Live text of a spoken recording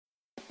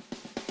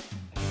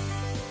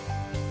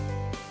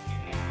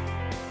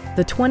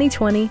the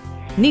 2020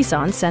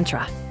 Nissan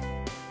Sentra.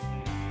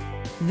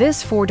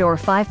 This four-door,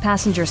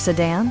 five-passenger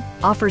sedan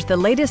offers the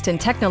latest in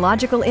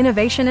technological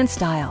innovation and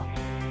style.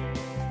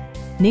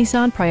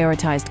 Nissan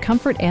prioritized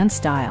comfort and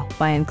style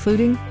by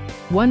including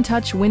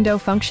one-touch window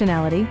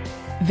functionality,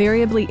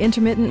 variably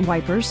intermittent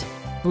wipers,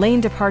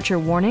 lane departure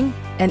warning,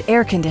 and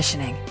air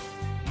conditioning.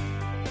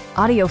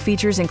 Audio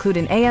features include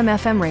an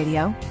AM/FM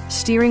radio,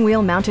 steering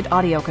wheel mounted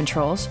audio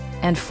controls,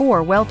 and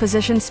 4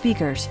 well-positioned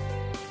speakers.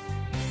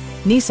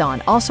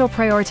 Nissan also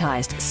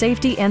prioritized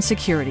safety and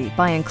security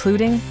by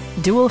including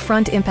dual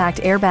front impact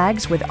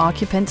airbags with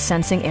occupant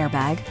sensing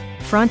airbag,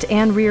 front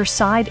and rear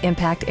side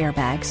impact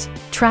airbags,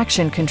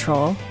 traction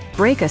control,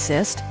 brake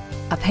assist,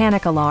 a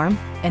panic alarm,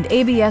 and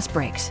ABS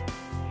brakes.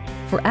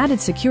 For added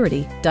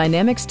security,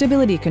 dynamic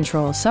stability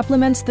control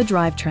supplements the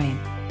drivetrain.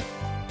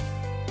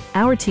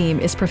 Our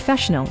team is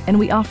professional and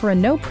we offer a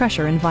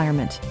no-pressure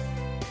environment.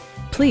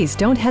 Please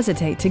don't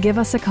hesitate to give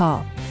us a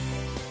call.